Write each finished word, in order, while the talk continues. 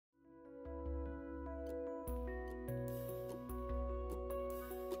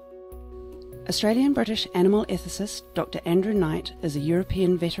Australian-British animal ethicist Dr. Andrew Knight is a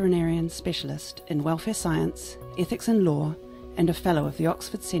European veterinarian specialist in welfare science, ethics and law, and a fellow of the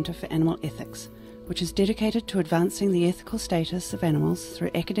Oxford Centre for Animal Ethics, which is dedicated to advancing the ethical status of animals through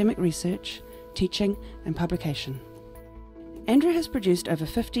academic research, teaching and publication. Andrew has produced over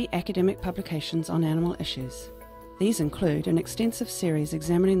 50 academic publications on animal issues. These include an extensive series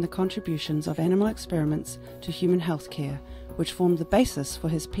examining the contributions of animal experiments to human healthcare, which formed the basis for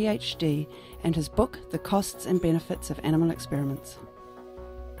his PhD and his book, The Costs and Benefits of Animal Experiments.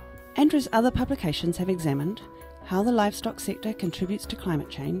 Andrew's other publications have examined how the livestock sector contributes to climate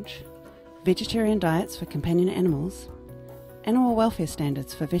change, vegetarian diets for companion animals, animal welfare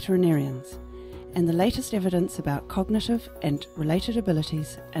standards for veterinarians, and the latest evidence about cognitive and related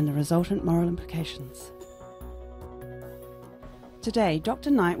abilities and the resultant moral implications. Today,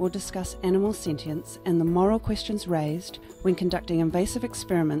 Dr. Knight will discuss animal sentience and the moral questions raised when conducting invasive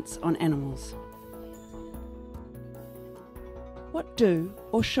experiments on animals. What do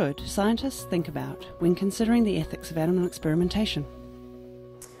or should scientists think about when considering the ethics of animal experimentation?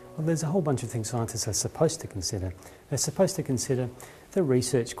 Well, there's a whole bunch of things scientists are supposed to consider. They're supposed to consider the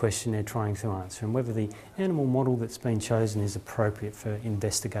research question they're trying to answer and whether the animal model that's been chosen is appropriate for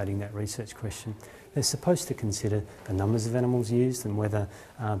investigating that research question. They're supposed to consider the numbers of animals used and whether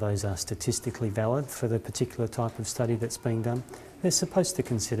those are statistically valid for the particular type of study that's being done. They're supposed to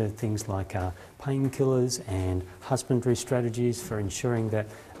consider things like painkillers and husbandry strategies for ensuring that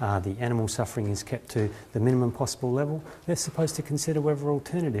the animal suffering is kept to the minimum possible level. They're supposed to consider whether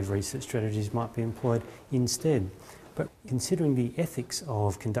alternative research strategies might be employed instead. But considering the ethics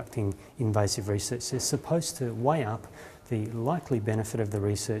of conducting invasive research, they're supposed to weigh up the likely benefit of the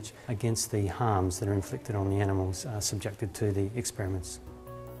research against the harms that are inflicted on the animals subjected to the experiments.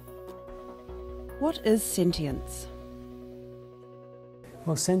 What is sentience?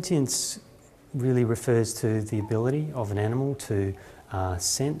 Well, sentience really refers to the ability of an animal to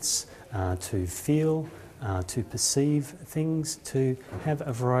sense, to feel, to perceive things, to have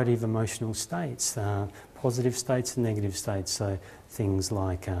a variety of emotional states, positive states and negative states, so things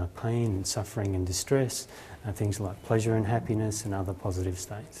like pain and suffering and distress, things like pleasure and happiness and other positive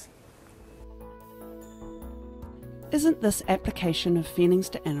states. Isn't this application of feelings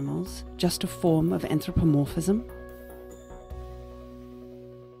to animals just a form of anthropomorphism?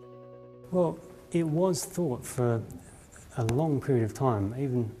 Well, it was thought for a long period of time,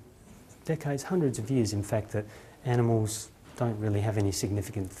 even decades, hundreds of years in fact, that animals don't really have any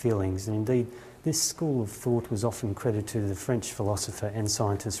significant feelings, and indeed this school of thought was often credited to the French philosopher and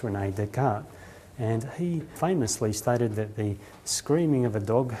scientist René Descartes, and he famously stated that the screaming of a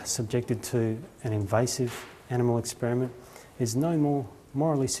dog subjected to an invasive animal experiment is no more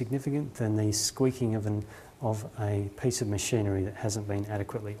morally significant than the squeaking of a piece of machinery that hasn't been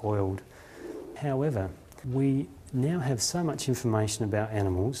adequately oiled. However, we now have so much information about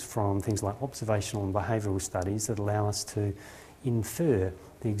animals from things like observational and behavioural studies that allow us to infer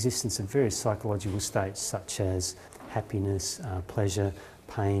the existence of various psychological states such as happiness, pleasure,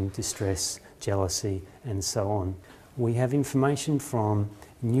 pain, distress, jealousy and so on. We have information from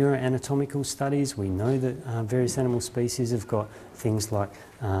neuroanatomical studies. We know that various animal species have got things like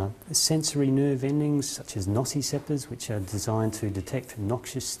sensory nerve endings such as nociceptors, which are designed to detect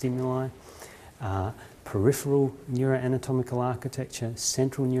noxious stimuli, peripheral neuroanatomical architecture,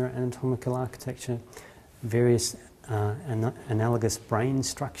 central neuroanatomical architecture, various analogous brain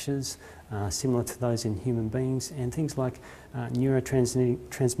structures similar to those in human beings, and things like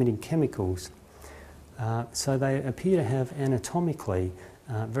neurotransmitting chemicals. So they appear to have anatomically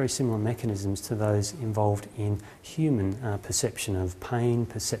very similar mechanisms to those involved in human perception of pain,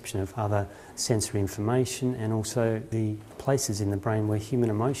 perception of other sensory information, and also the places in the brain where human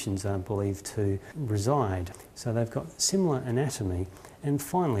emotions are believed to reside. So they've got similar anatomy. And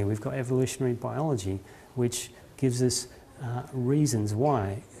finally, we've got evolutionary biology, which gives us reasons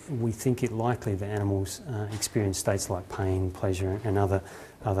why we think it likely that animals experience states like pain, pleasure and other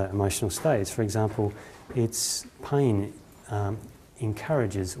emotional states. For example, its pain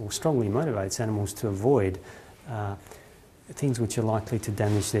encourages or strongly motivates animals to avoid things which are likely to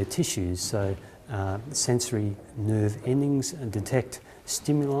damage their tissues. So sensory nerve endings detect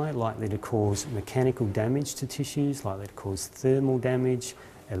stimuli likely to cause mechanical damage to tissues, likely to cause thermal damage,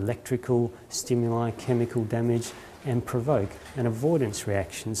 electrical stimuli, chemical damage, and provoke an avoidance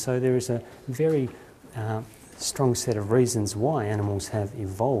reaction. So there is a very strong set of reasons why animals have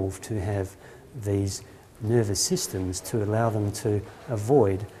evolved to have these nervous systems to allow them to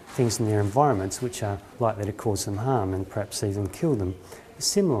avoid things in their environments which are likely to cause them harm and perhaps even kill them.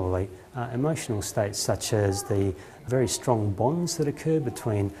 Similarly, emotional states such as the very strong bonds that occur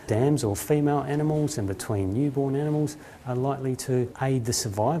between dams or female animals and between newborn animals are likely to aid the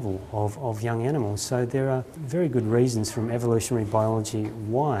survival of young animals. So there are very good reasons from evolutionary biology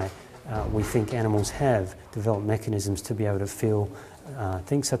why we think animals have developed mechanisms to be able to feel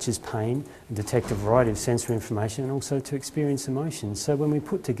things such as pain, detect a variety of sensory information, and also to experience emotions. So when we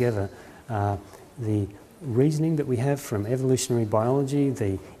put together the reasoning that we have from evolutionary biology,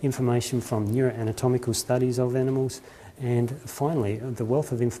 the information from neuroanatomical studies of animals, and finally the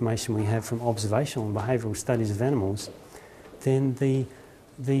wealth of information we have from observational and behavioural studies of animals, then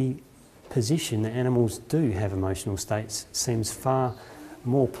the position that animals do have emotional states seems far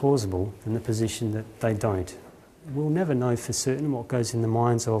more plausible than the position that they don't. We'll never know for certain what goes in the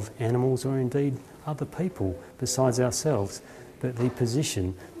minds of animals or indeed other people besides ourselves, but the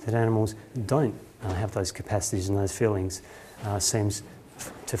position that animals don't have those capacities and those feelings seems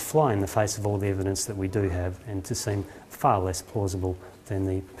to fly in the face of all the evidence that we do have, and to seem far less plausible than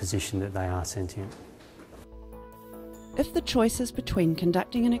the position that they are sentient. If the choice is between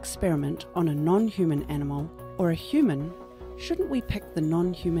conducting an experiment on a non-human animal or a human, shouldn't we pick the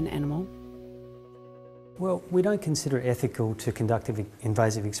non-human animal? Well, we don't consider it ethical to conduct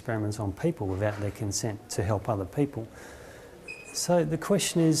invasive experiments on people without their consent to help other people. So the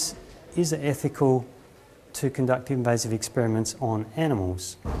question is it ethical to conduct invasive experiments on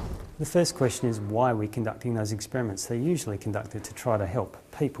animals? The first question is, why are we conducting those experiments? They're usually conducted to try to help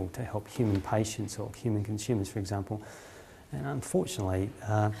people, to help human patients or human consumers, for example. And unfortunately,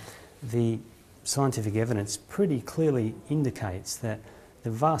 the scientific evidence pretty clearly indicates that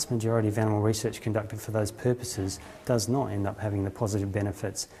the vast majority of animal research conducted for those purposes does not end up having the positive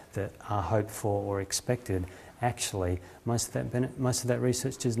benefits that are hoped for or expected. Actually, most of that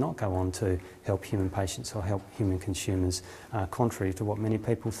research does not go on to help human patients or help human consumers, contrary to what many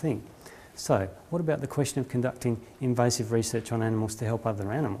people think. So, what about the question of conducting invasive research on animals to help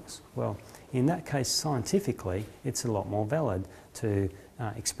other animals? Well, in that case, scientifically, it's a lot more valid. To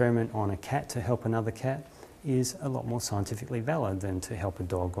experiment on a cat to help another cat is a lot more scientifically valid than to help a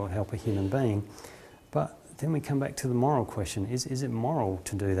dog or help a human being. But then we come back to the moral question. Is it moral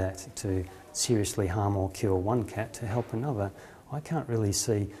to do that, to seriously harm or kill one cat to help another? I can't really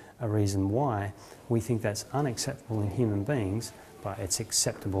see a reason why we think that's unacceptable in human beings, but it's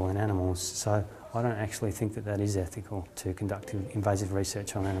acceptable in animals. So I don't actually think that that is ethical, to conduct invasive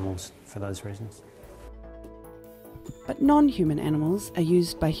research on animals for those reasons. But non-human animals are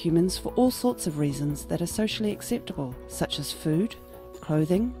used by humans for all sorts of reasons that are socially acceptable, such as food,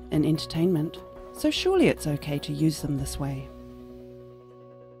 clothing, and entertainment. So surely it's okay to use them this way.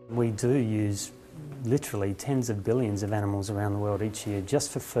 We do use literally tens of billions of animals around the world each year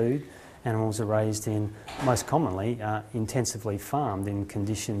just for food. Animals are raised in, most commonly, intensively farmed in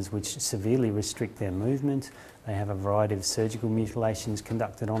conditions which severely restrict their movement. They have a variety of surgical mutilations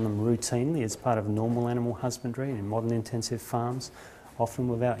conducted on them routinely as part of normal animal husbandry in modern intensive farms, often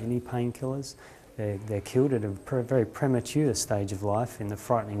without any painkillers. They're killed at a very premature stage of life in the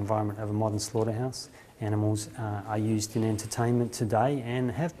frightening environment of a modern slaughterhouse. Animals are used in entertainment today and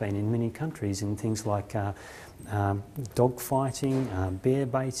have been in many countries in things like dog fighting, bear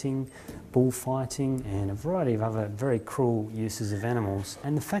baiting, bullfighting, and a variety of other very cruel uses of animals.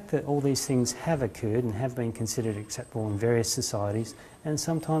 And the fact that all these things have occurred and have been considered acceptable in various societies, and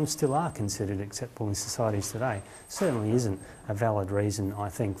sometimes still are considered acceptable in societies today, certainly isn't a valid reason, I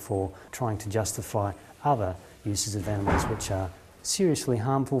think, for trying to justify other uses of animals which are seriously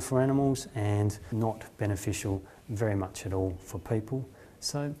harmful for animals and not beneficial very much at all for people.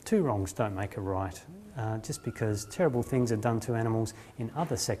 So two wrongs don't make a right. Just because terrible things are done to animals in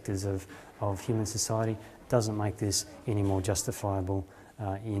other sectors of human society doesn't make this any more justifiable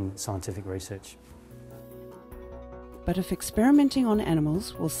in scientific research. But if experimenting on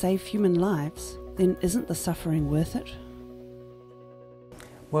animals will save human lives, then isn't the suffering worth it?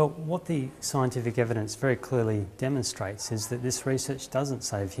 Well, what the scientific evidence very clearly demonstrates is that this research doesn't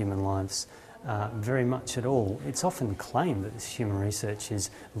save human lives very much at all. It's often claimed that this human research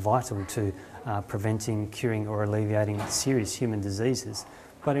is vital to preventing, curing or alleviating serious human diseases.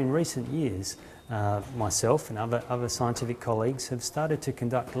 But in recent years, myself and other scientific colleagues have started to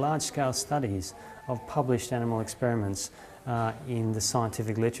conduct large-scale studies of published animal experiments in the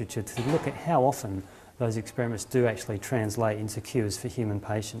scientific literature to look at how often those experiments do actually translate into cures for human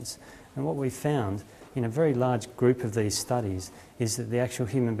patients. And what we found in a very large group of these studies is that the actual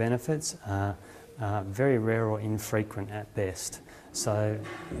human benefits are very rare or infrequent at best. So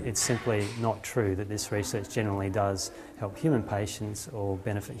it's simply not true that this research generally does help human patients or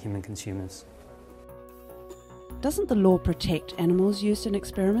benefit human consumers. Doesn't the law protect animals used in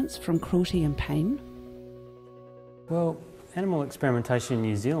experiments from cruelty and pain? Well, animal experimentation in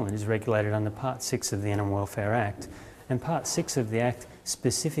New Zealand is regulated under Part 6 of the Animal Welfare Act, and Part 6 of the Act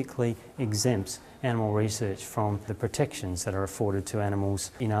specifically exempts animal research from the protections that are afforded to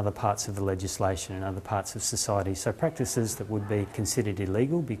animals in other parts of the legislation and other parts of society. So practices that would be considered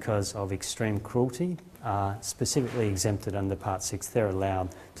illegal because of extreme cruelty are specifically exempted under Part 6. They're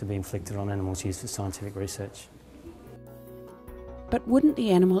allowed to be inflicted on animals used for scientific research. But wouldn't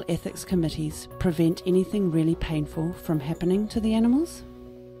the animal ethics committees prevent anything really painful from happening to the animals?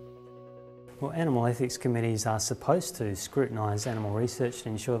 Well, animal ethics committees are supposed to scrutinise animal research to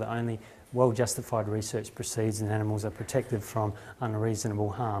ensure that only well-justified research proceeds and animals are protected from unreasonable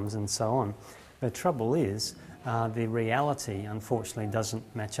harms and so on. The trouble is, the reality unfortunately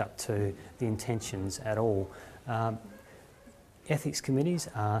doesn't match up to the intentions at all. Ethics committees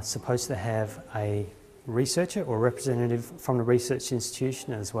are supposed to have a researcher or representative from the research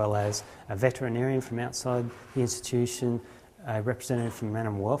institution, as well as a veterinarian from outside the institution, a representative from an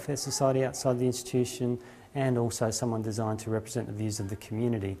Animal Welfare Society outside the institution, and also someone designed to represent the views of the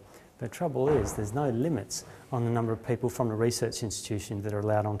community. The trouble is, there's no limits on the number of people from the research institution that are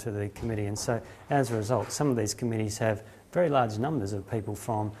allowed onto the committee, and so as a result, some of these committees have very large numbers of people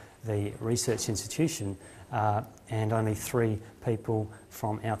from the research institution and only 3 people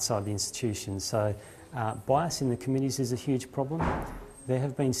from outside the institution. So bias in the committees is a huge problem. There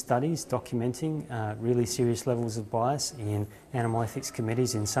have been studies documenting really serious levels of bias in animal ethics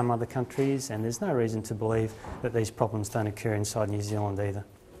committees in some other countries, and there's no reason to believe that these problems don't occur inside New Zealand either.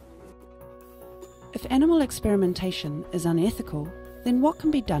 If animal experimentation is unethical, then what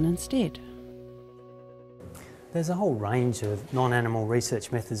can be done instead? There's a whole range of non-animal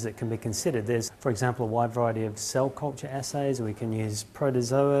research methods that can be considered. There's, for example, a wide variety of cell culture assays. We can use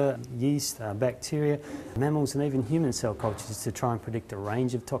protozoa, yeast, bacteria, mammals and even human cell cultures to try and predict a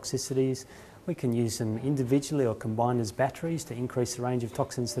range of toxicities. We can use them individually or combined as batteries to increase the range of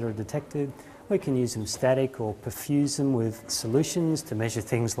toxins that are detected. We can use them static or perfuse them with solutions to measure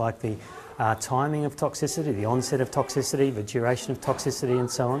things like the timing of toxicity, the onset of toxicity, the duration of toxicity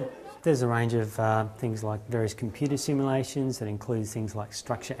and so on. There's a range of things like various computer simulations that include things like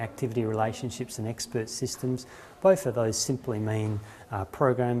structure-activity relationships and expert systems. Both of those simply mean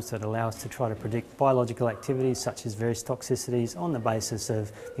programs that allow us to try to predict biological activities such as various toxicities on the basis of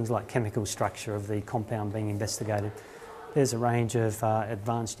things like chemical structure of the compound being investigated. There's a range of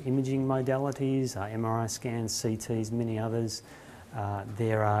advanced imaging modalities, MRI scans, CTs, many others.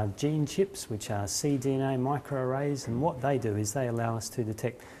 There are gene chips, which are cDNA microarrays, and what they do is they allow us to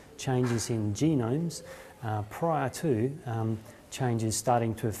detect changes in genomes prior to changes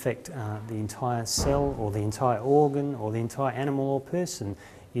starting to affect the entire cell or the entire organ or the entire animal or person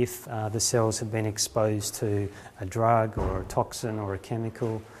if the cells have been exposed to a drug or a toxin or a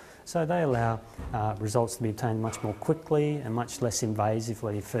chemical. So they allow results to be obtained much more quickly and much less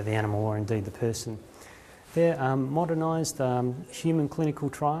invasively for the animal or indeed the person. They're modernised human clinical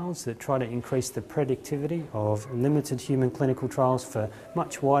trials that try to increase the predictivity of limited human clinical trials for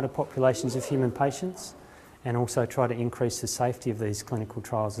much wider populations of human patients, and also try to increase the safety of these clinical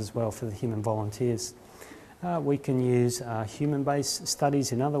trials as well for the human volunteers. We can use human-based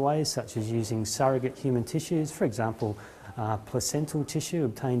studies in other ways, such as using surrogate human tissues. For example, placental tissue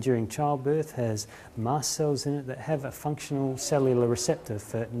obtained during childbirth has mast cells in it that have a functional cellular receptor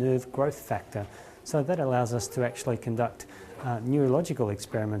for nerve growth factor. So that allows us to actually conduct neurological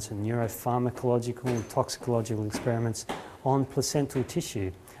experiments and neuropharmacological and toxicological experiments on placental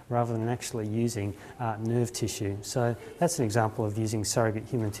tissue rather than actually using nerve tissue. So that's an example of using surrogate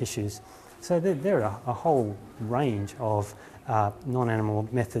human tissues. So there are a whole range of non-animal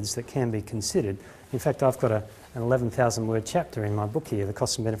methods that can be considered. In fact, I've got an 11,000 word chapter in my book here, The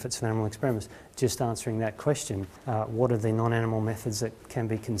Costs and Benefits of Animal Experiments, just answering that question. What are the non-animal methods that can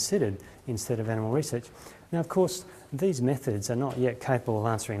be considered instead of animal research? Now, of course, these methods are not yet capable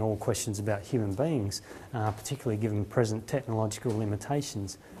of answering all questions about human beings, particularly given present technological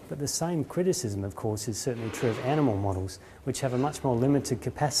limitations. But the same criticism, of course, is certainly true of animal models, which have a much more limited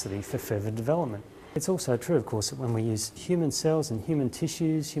capacity for further development. It's also true, of course, that when we use human cells and human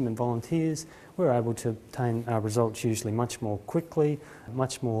tissues, human volunteers, we're able to obtain results usually much more quickly,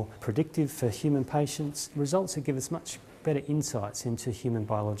 much more predictive for human patients, results that give us much better insights into human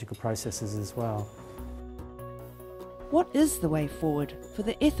biological processes as well. What is the way forward for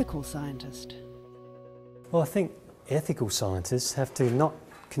the ethical scientist? Well, I think ethical scientists have to not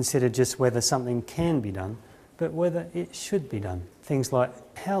consider just whether something can be done, but whether it should be done. Things like,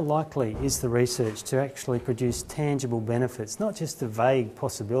 how likely is the research to actually produce tangible benefits, not just the vague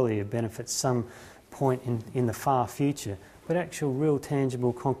possibility of benefits some point in the far future, but but actual real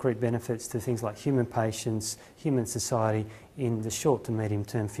tangible concrete benefits to things like human patients, human society in the short to medium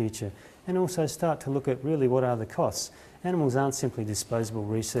term future, and also start to look at really what are the costs. Animals aren't simply disposable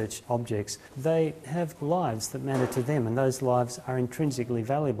research objects, they have lives that matter to them, and those lives are intrinsically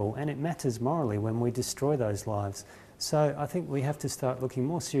valuable, and it matters morally when we destroy those lives. So I think we have to start looking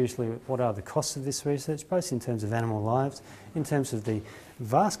more seriously at what are the costs of this research, both in terms of animal lives, in terms of the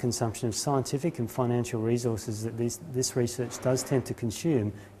vast consumption of scientific and financial resources that this research does tend to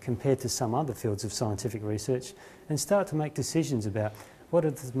consume compared to some other fields of scientific research, and start to make decisions about what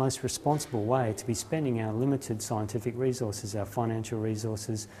is the most responsible way to be spending our limited scientific resources, our financial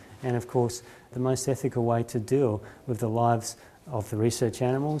resources, and of course the most ethical way to deal with the lives of the research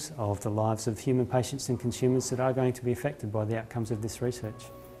animals, of the lives of human patients and consumers that are going to be affected by the outcomes of this research.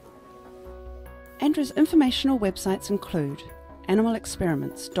 Andrew's informational websites include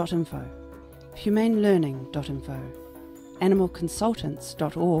animalexperiments.info, humanelearning.info,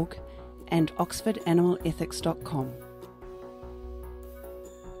 animalconsultants.org and oxfordanimaleethics.com.